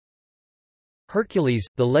Hercules,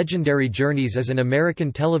 The Legendary Journeys is an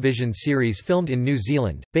American television series filmed in New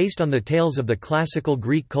Zealand, based on the tales of the classical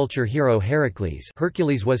Greek culture hero Heracles.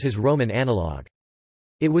 Hercules was his Roman analogue.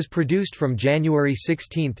 It was produced from January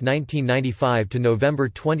 16, 1995 to November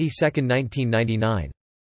 22, 1999.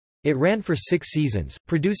 It ran for 6 seasons,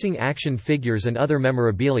 producing action figures and other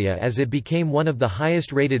memorabilia as it became one of the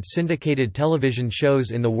highest-rated syndicated television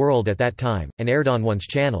shows in the world at that time, and aired on One's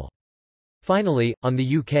channel. Finally, on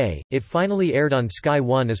the UK, it finally aired on Sky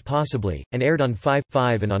One as Possibly, and aired on 5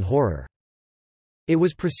 and on Horror. It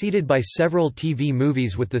was preceded by several TV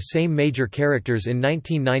movies with the same major characters in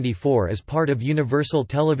 1994 as part of Universal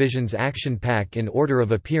Television's action pack in order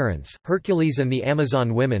of appearance: Hercules and the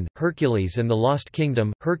Amazon Women, Hercules and the Lost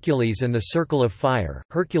Kingdom, Hercules and the Circle of Fire,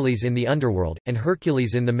 Hercules in the Underworld, and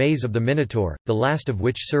Hercules in the Maze of the Minotaur, the last of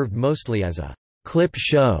which served mostly as a clip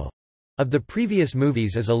show of the previous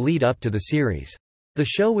movies as a lead-up to the series. The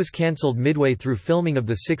show was cancelled midway through filming of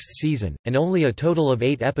the 6th season, and only a total of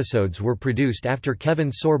 8 episodes were produced after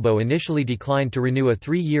Kevin Sorbo initially declined to renew a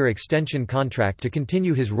 3-year extension contract to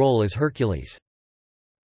continue his role as Hercules.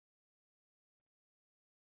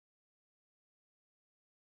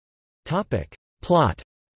 Plot.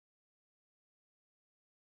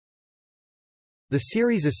 The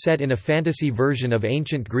series is set in a fantasy version of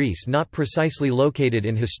ancient Greece not precisely located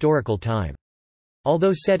in historical time.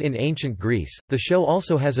 Although set in ancient Greece, the show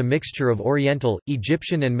also has a mixture of Oriental,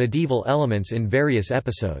 Egyptian and medieval elements in various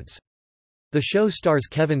episodes. The show stars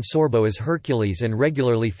Kevin Sorbo as Hercules and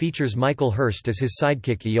regularly features Michael Hurst as his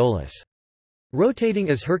sidekick Aeolus. Rotating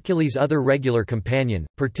as Hercules' other regular companion,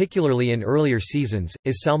 particularly in earlier seasons,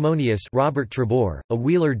 is Salmoneus Robert Trebor, a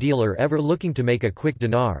wheeler-dealer ever looking to make a quick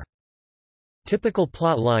dinar. Typical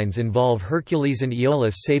plot lines involve Hercules and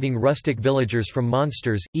Aeolus saving rustic villagers from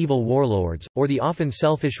monsters, evil warlords, or the often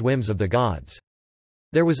selfish whims of the gods.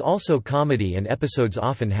 There was also comedy, and episodes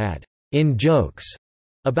often had in-jokes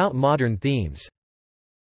about modern themes.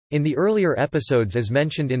 In the earlier episodes, as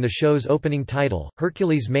mentioned in the show's opening title,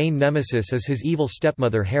 Hercules' main nemesis is his evil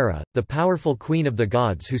stepmother Hera, the powerful queen of the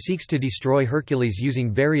gods who seeks to destroy Hercules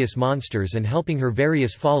using various monsters and helping her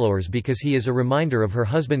various followers because he is a reminder of her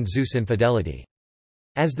husband Zeus' infidelity.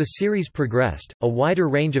 As the series progressed, a wider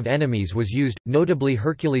range of enemies was used, notably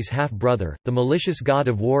Hercules' half-brother, the malicious god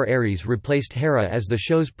of war Ares replaced Hera as the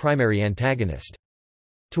show's primary antagonist.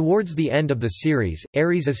 Towards the end of the series,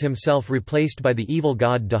 Ares is himself replaced by the evil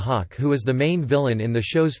god Dahak, who is the main villain in the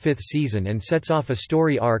show's 5th season and sets off a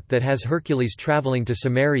story arc that has Hercules traveling to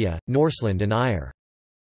Samaria, Norseland and Ire.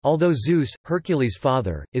 Although Zeus, Hercules'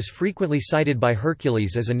 father, is frequently cited by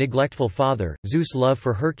Hercules as a neglectful father, Zeus' love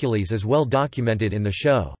for Hercules is well documented in the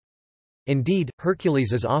show. Indeed,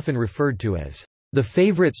 Hercules is often referred to as the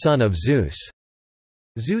favorite son of Zeus.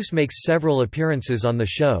 Zeus makes several appearances on the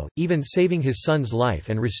show, even saving his son's life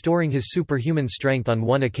and restoring his superhuman strength on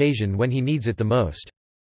one occasion when he needs it the most.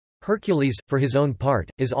 Hercules, for his own part,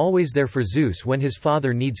 is always there for Zeus when his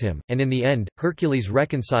father needs him, and in the end, Hercules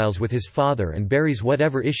reconciles with his father and buries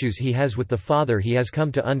whatever issues he has with the father he has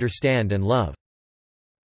come to understand and love.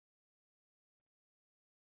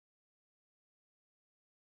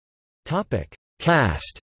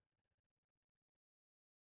 Cast.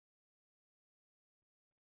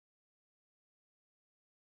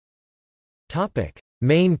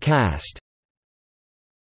 Main cast.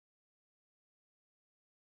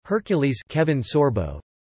 Hercules Kevin Sorbo,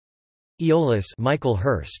 Aeolus Michael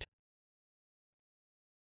Hurst.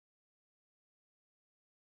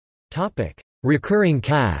 Recurring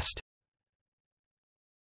cast.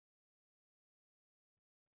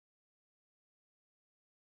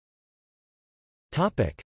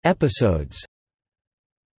 Episodes.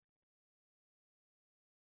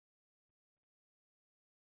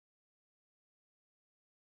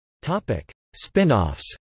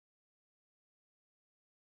 Spin-offs.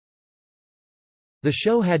 The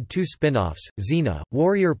show had 2 spin-offs, Xena,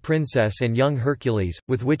 Warrior Princess and Young Hercules,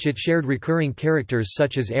 with which it shared recurring characters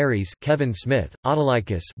such as Ares Kevin Smith,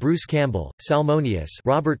 Autolycus Bruce Campbell, Salmoneus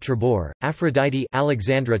Robert Trebor, Aphrodite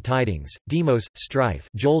Alexandra Tidings, Deimos Strife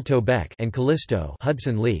Joel Tobeck and Callisto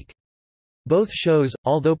Hudson Leek. Both shows,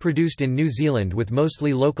 although produced in New Zealand with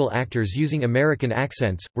mostly local actors using American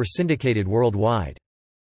accents, were syndicated worldwide.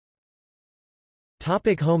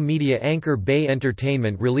 Home media anchor Bay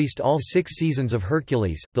Entertainment released all 6 seasons of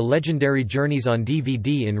Hercules, The Legendary Journeys on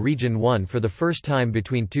DVD in Region 1 for the first time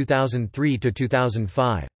between 2003 to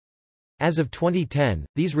 2005. As of 2010,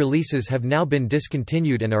 these releases have now been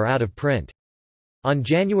discontinued and are out of print. On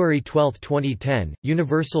January 12, 2010,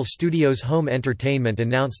 Universal Studios Home Entertainment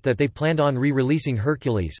announced that they planned on re-releasing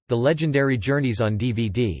Hercules, The Legendary Journeys on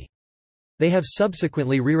DVD. They have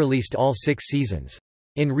subsequently re-released all 6 seasons.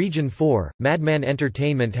 In Region 4, Madman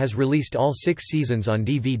Entertainment has released all 6 seasons on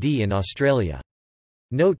DVD in Australia.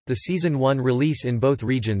 Note, the Season 1 release in both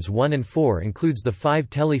Regions 1 and 4 includes the 5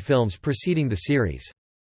 telefilms preceding the series.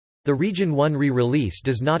 The Region 1 re-release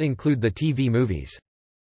does not include the TV movies.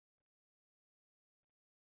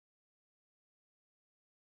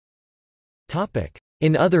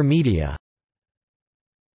 In other media.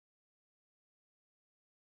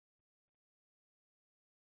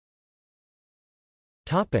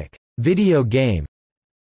 Video game.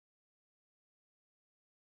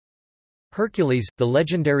 Hercules, The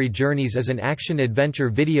Legendary Journeys is an action-adventure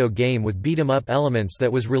video game with beat-em-up elements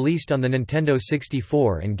that was released on the Nintendo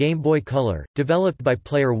 64 and Game Boy Color, developed by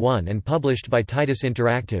Player One and published by Titus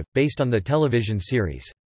Interactive, based on the television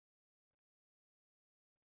series.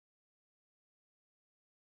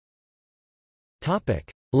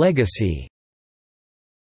 Legacy.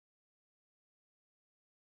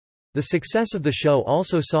 The success of the show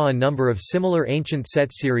also saw a number of similar ancient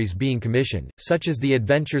set series being commissioned, such as The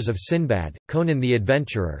Adventures of Sinbad, Conan the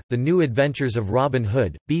Adventurer, The New Adventures of Robin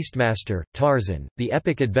Hood, Beastmaster, Tarzan, The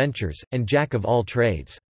Epic Adventures, and Jack of All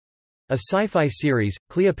Trades. A sci-fi series,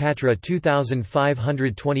 Cleopatra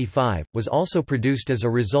 2525, was also produced as a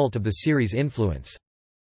result of the series' influence.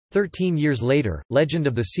 13 years later, Legend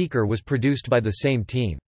of the Seeker was produced by the same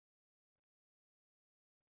team.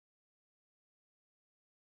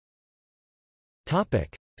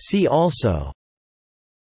 See also: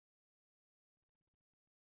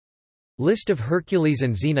 List of Hercules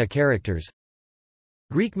and Xena characters,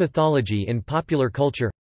 Greek mythology in popular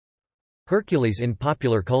culture, Hercules in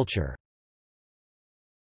popular culture.